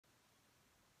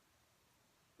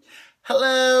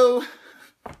Hello.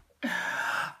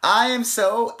 I am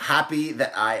so happy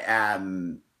that I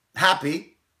am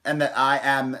happy and that I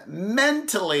am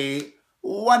mentally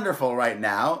wonderful right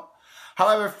now.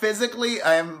 However, physically,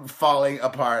 I am falling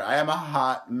apart. I am a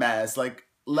hot mess.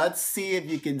 Let's see if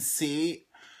you can see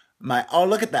oh,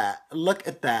 look at that. Look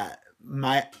at that.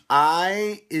 My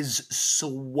eye is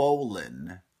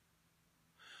swollen.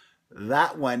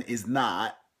 That one is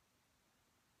not.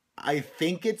 I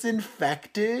think it's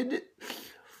infected.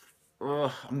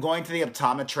 Ugh, I'm going to the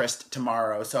optometrist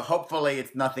tomorrow, so hopefully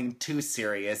it's nothing too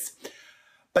serious.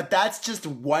 But that's just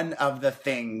one of the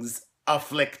things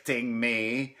afflicting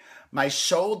me. My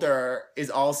shoulder is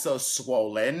also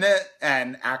swollen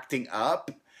and acting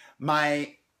up.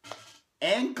 My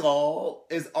ankle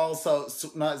is also,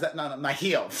 my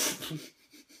heel.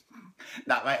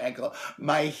 Not my ankle.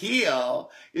 My heel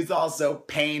is also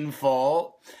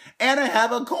painful. And I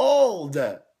have a cold.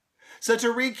 So to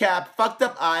recap, fucked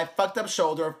up eye, fucked up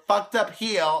shoulder, fucked up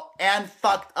heel, and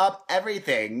fucked up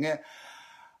everything.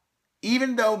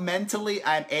 Even though mentally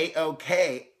I'm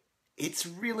A-okay, it's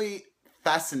really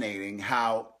fascinating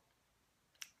how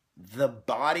the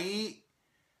body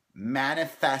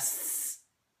manifests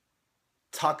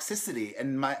toxicity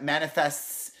and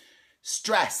manifests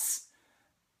stress.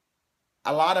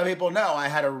 A lot of people know I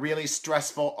had a really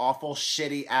stressful, awful,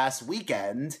 shitty ass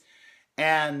weekend,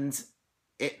 and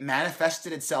it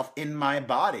manifested itself in my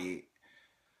body.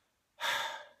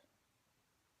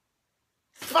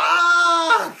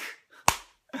 Fuck!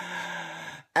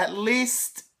 At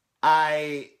least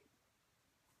I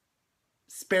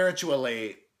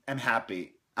spiritually am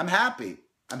happy. I'm happy.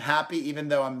 I'm happy even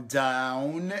though I'm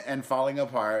down and falling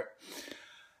apart.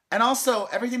 And also,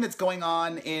 everything that's going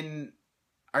on in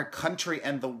our country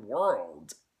and the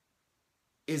world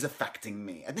is affecting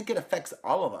me. I think it affects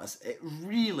all of us. It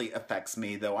really affects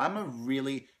me, though. I'm a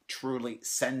really, truly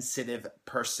sensitive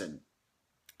person.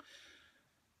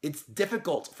 It's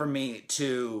difficult for me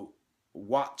to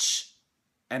watch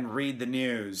and read the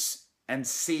news and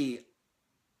see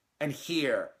and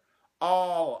hear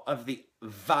all of the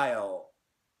vile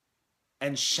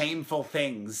and shameful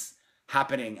things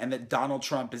happening and that Donald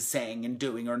Trump is saying and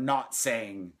doing or not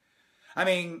saying. I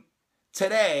mean,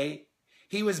 today,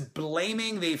 he was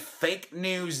blaming the fake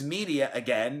news media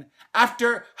again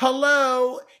after,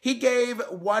 he gave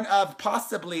one of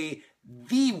possibly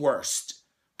the worst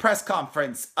press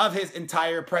conference of his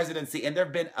entire presidency, and there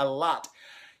have been a lot.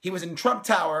 He was in Trump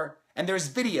Tower, and there's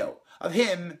video of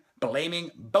him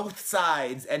blaming both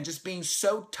sides and just being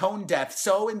so tone deaf,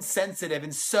 so insensitive,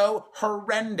 and so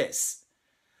horrendous.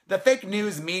 The fake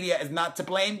news media is not to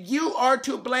blame. You are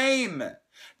to blame.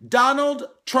 Donald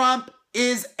Trump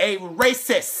is a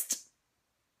racist.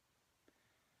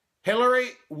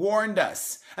 Hillary warned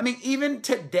us. I mean, even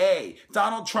today,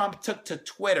 Donald Trump took to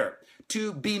Twitter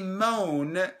to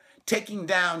bemoan taking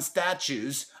down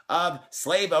statues of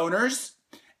slave owners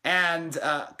and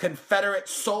Confederate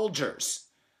soldiers.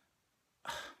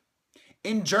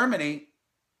 In Germany,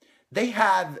 they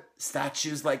have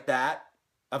statues like that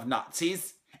of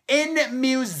Nazis in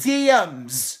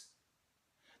museums.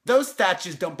 Those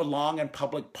statues don't belong in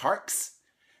public parks.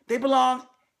 They belong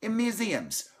in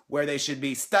museums where they should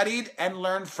be studied and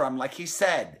learned from, like he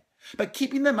said. But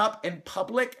keeping them up in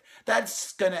public,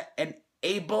 that's going to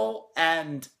enable,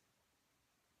 and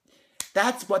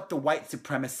that's what the white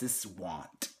supremacists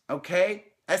want, okay?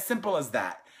 As simple as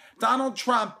that. Donald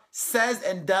Trump says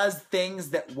and does things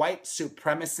that white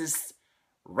supremacists,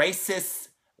 racists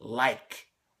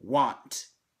want.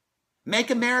 Make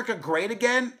America great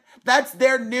again? That's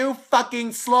their new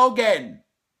fucking slogan.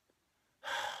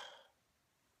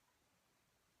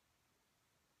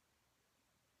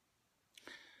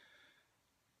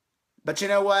 But you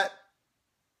know what?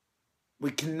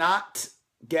 We cannot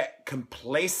get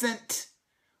complacent.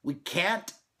 We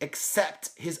can't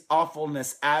accept his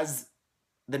awfulness as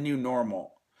the new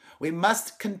normal. We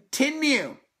must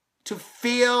continue to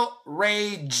feel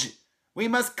rage. We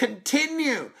must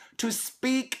continue to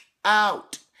speak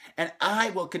out. And I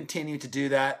will continue to do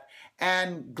that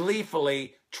and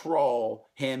gleefully troll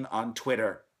him on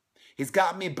Twitter. He's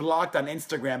got me blocked on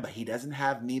Instagram, but he doesn't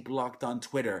have me blocked on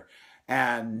Twitter.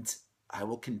 And I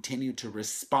will continue to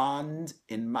respond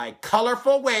in my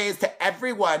colorful ways to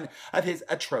every one of his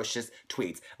atrocious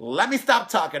tweets. Let me stop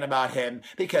talking about him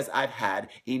because I've had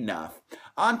enough.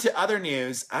 On to other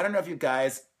news. I don't know if you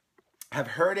guys have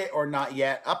heard it or not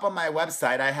yet. Up on my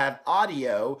website, I have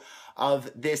audio of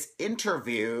this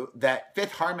interview that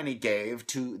Fifth Harmony gave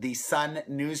to the Sun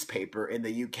newspaper in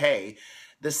the UK.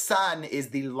 The Sun is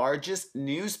the largest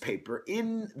newspaper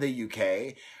in the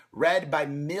UK, read by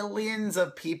millions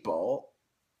of people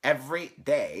every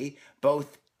day,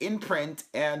 both in print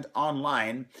and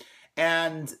online,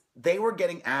 and they were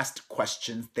getting asked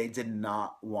questions they did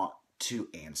not want to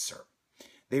answer.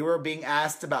 They were being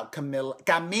asked about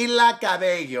Camila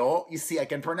Cabello. You see, I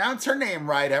can pronounce her name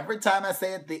right every time I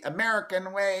say it the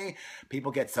American way.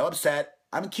 People get so upset.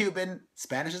 I'm Cuban.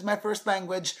 Spanish is my first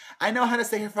language. I know how to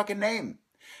say her fucking name.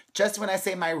 Just when I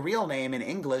say my real name in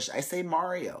English, I say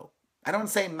Mario. I don't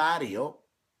say Mario.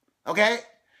 Okay?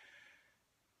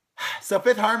 So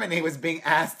Fifth Harmony was being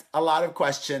asked a lot of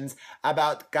questions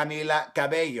about Camila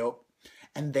Cabello,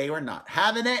 and they were not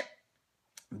having it.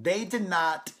 They did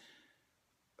not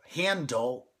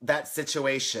handle that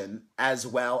situation as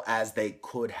well as they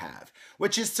could have,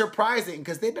 which is surprising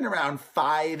because they've been around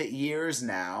 5 years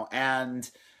now, and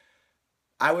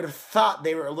I would have thought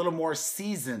they were a little more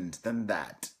seasoned than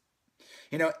that.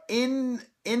 You know, in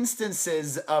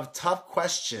instances of tough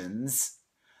questions,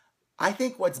 I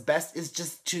think what's best is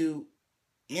just to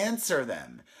answer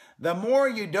them. The more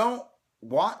you don't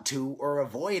want to or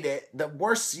avoid it, the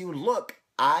worse you look,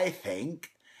 I think.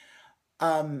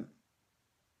 And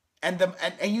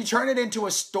you turn it into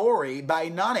a story by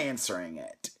not answering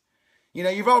it. You know,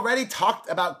 you've already talked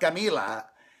about Camila.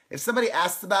 If somebody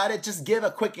asks about it, just give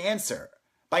a quick answer.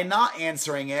 By not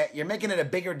answering it, you're making it a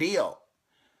bigger deal.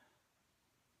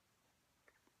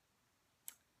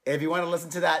 If you want to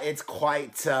listen to that, it's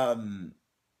quite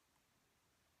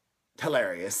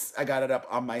hilarious. I got it up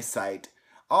on my site.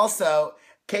 Also,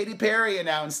 Katy Perry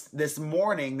announced this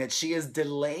morning that she is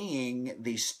delaying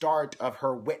the start of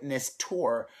her Witness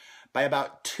tour by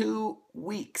about 2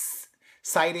 weeks,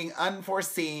 citing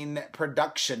unforeseen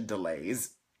production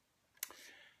delays.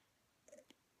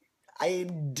 I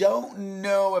don't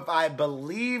know if I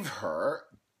believe her,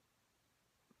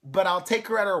 but I'll take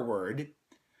her at her word.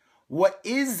 What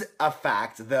is a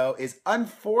fact, though, is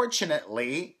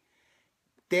unfortunately,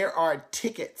 there are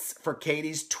tickets for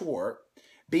Katy's tour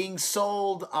being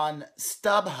sold on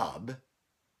StubHub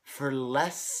for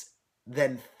less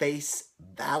than face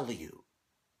value.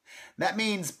 That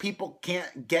means people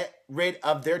can't get rid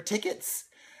of their tickets.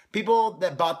 People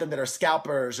that bought them that are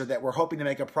scalpers or that were hoping to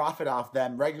make a profit off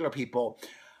them, regular people,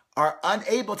 are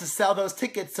unable to sell those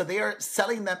tickets, so they are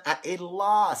selling them at a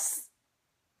loss.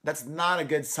 That's not a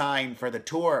good sign for the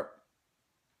tour.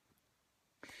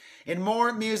 In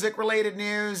more music-related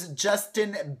news,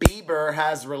 Justin Bieber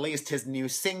has released his new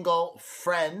single,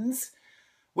 Friends,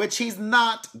 which he's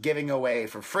not giving away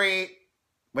for free,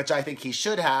 which I think he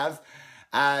should have,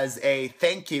 as a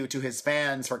thank you to his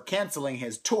fans for canceling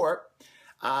his tour.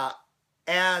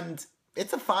 And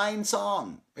it's a fine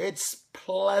song. It's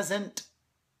pleasant,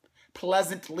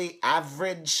 pleasantly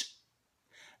average,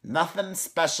 nothing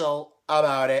special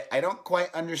about it. I don't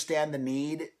quite understand the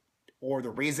need or the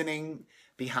reasoning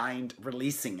behind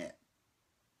releasing it.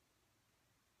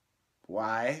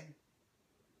 Why?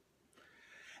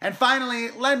 And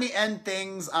finally, let me end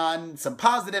things on some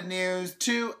positive news.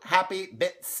 2 happy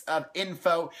bits of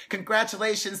info.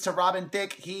 Congratulations to Robin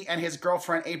Thicke. He and his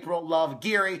girlfriend April Love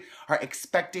Geary are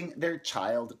expecting their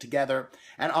child together.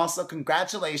 And also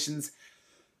congratulations.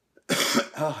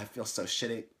 Oh, I feel so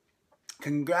shitty.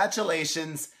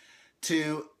 Congratulations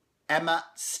to Emma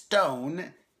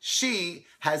Stone. She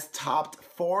has topped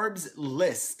Forbes'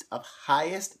 list of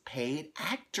highest paid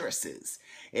actresses.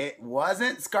 It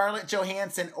wasn't Scarlett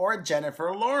Johansson or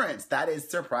Jennifer Lawrence. That is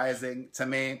surprising to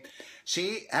me.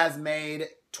 She has made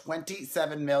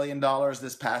 $27 million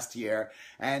this past year.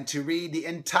 And to read the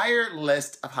entire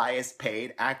list of highest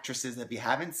paid actresses, if you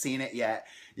haven't seen it yet,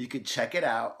 you could check it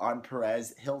out on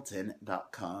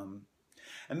PerezHilton.com.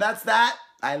 And that's that.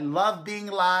 I love being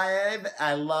live.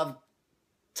 I love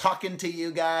talking to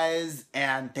you guys,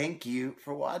 and thank you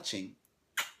for watching.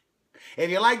 If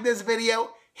you like this video,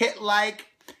 hit like,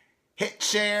 hit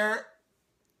share.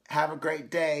 Have a great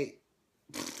day.